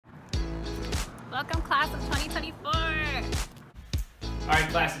Welcome, class of 2024. All right,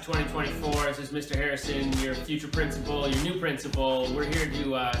 class of 2024, this is Mr. Harrison, your future principal, your new principal. We're here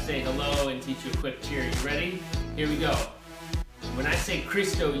to say hello and teach you a quick cheer. You ready? Here we go. When I say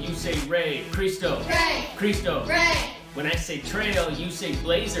Cristo, you say Ray. Cristo. Ray. Cristo. Ray. When I say trail, you say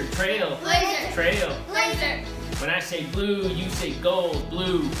blazer. Trail. Blazer. Trail. Blazer. When I say blue, you say gold.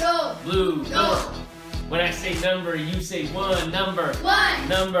 Blue. Gold. Blue. Gold. When I say number, you say one. Number. One.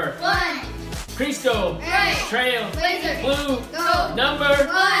 Number. One. Cristo. Ray. Trail. Blazer. Blue. Gold. Number.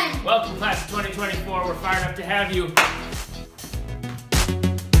 One. Welcome, class of 2024. We're fired up to have you.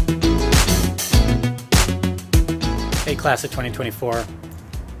 Hey, class of 2024.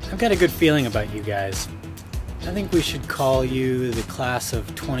 I've got a good feeling about you guys. I think we should call you the class of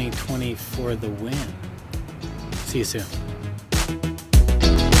 2020 for the win. See you soon.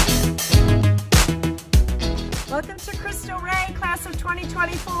 Welcome to Cristo Rey, class of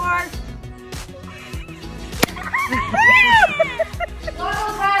 2024.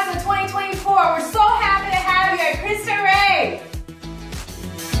 Welcome, class of 2024. We're so happy to have you at Cristo Rey.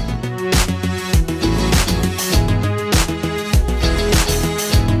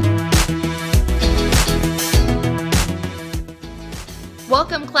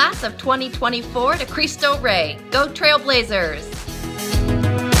 Welcome, class of 2024, to Cristo Rey. Go Trailblazers!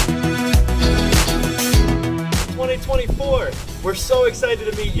 2024, we're so excited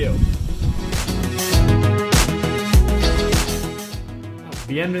to meet you.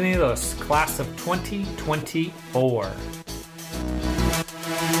 Bienvenidos, class of 2024.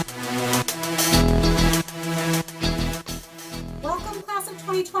 Welcome, class of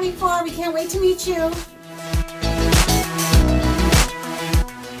 2024. We can't wait to meet you.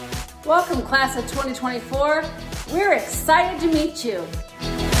 Welcome, class of 2024. We're excited to meet you.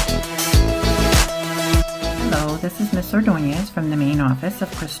 Hello, this is Ms. Ordonez from the main office of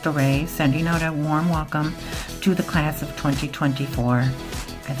Cristo Rey, sending out a warm welcome to the class of 2024.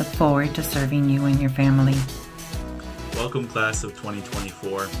 I look forward to serving you and your family. Welcome, class of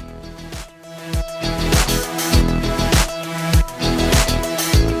 2024.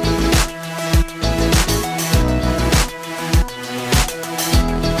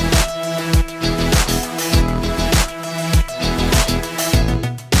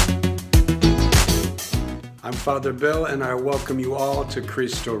 I'm Father Bill, and I welcome you all to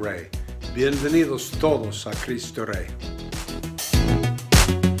Cristo Rey. Bienvenidos todos a Cristo Rey.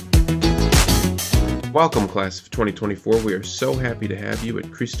 Welcome, class of 2024. We are so happy to have you at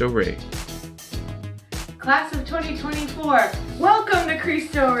Cristo Rey. Class of 2024, welcome to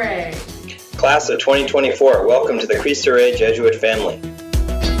Cristo Rey. Class of 2024, welcome to the Cristo Rey Jesuit family.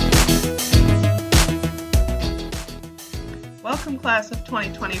 Welcome, class of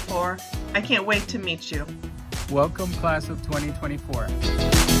 2024. I can't wait to meet you. Welcome, class of 2024.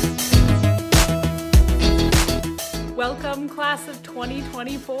 Welcome, class of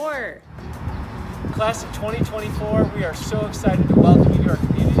 2024. Class of 2024, we are so excited to welcome you to our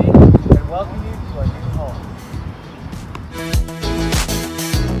community